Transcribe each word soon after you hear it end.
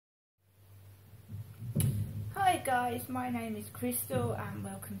guys, my name is Crystal and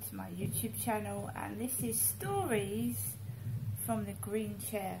welcome to my YouTube channel, and this is Stories from the Green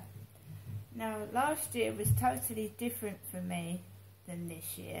Chair. Now last year was totally different for me than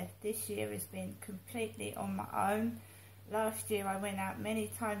this year. This year has been completely on my own. Last year I went out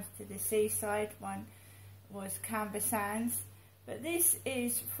many times to the seaside. One was Canberra Sands, but this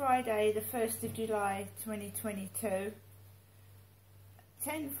is Friday the 1st of July 2022,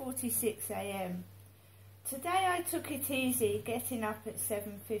 10:46 AM. Today I took it easy, getting up at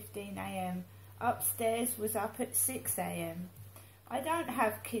 7:15 AM. Upstairs was up at 6 AM. I don't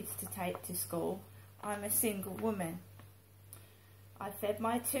have kids to take to school. I'm a single woman. I fed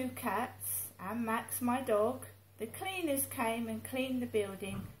my 2 cats and Max, my dog. The cleaners came and cleaned the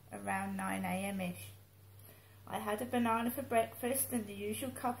building around 9 AM-ish. I had a banana for breakfast and the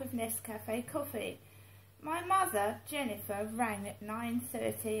usual cup of Nescafe coffee. My mother, Jennifer, rang at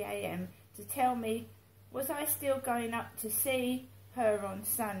 9:30 AM to tell me was I still going up to see her on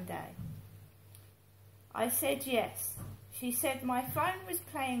Sunday. I said yes. She said my phone was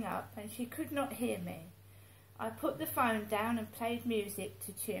playing up and she could not hear me. I put the phone down and played music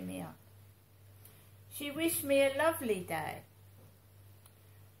to cheer me up. She wished me a lovely day,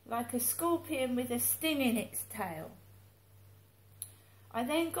 like a scorpion with a sting in its tail. I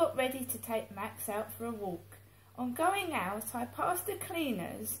then got ready to take Max out for a walk. On going out, I passed the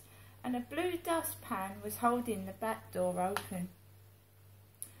cleaners and a blue dustpan was holding the back door open.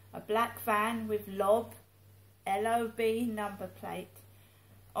 A black van with LOB number plate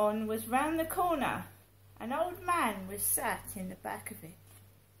on was round the corner. An old man was sat in the back of it.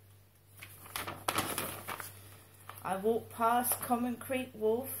 I walked past Common Creek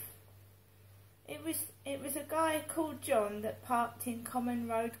Wharf. It was a guy called John that parked in Common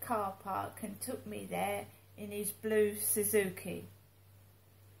Road car park and took me there in his blue Suzuki,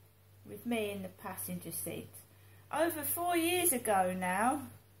 with me in the passenger seat. Over 4 years ago now.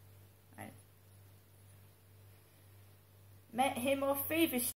 I met him off Fever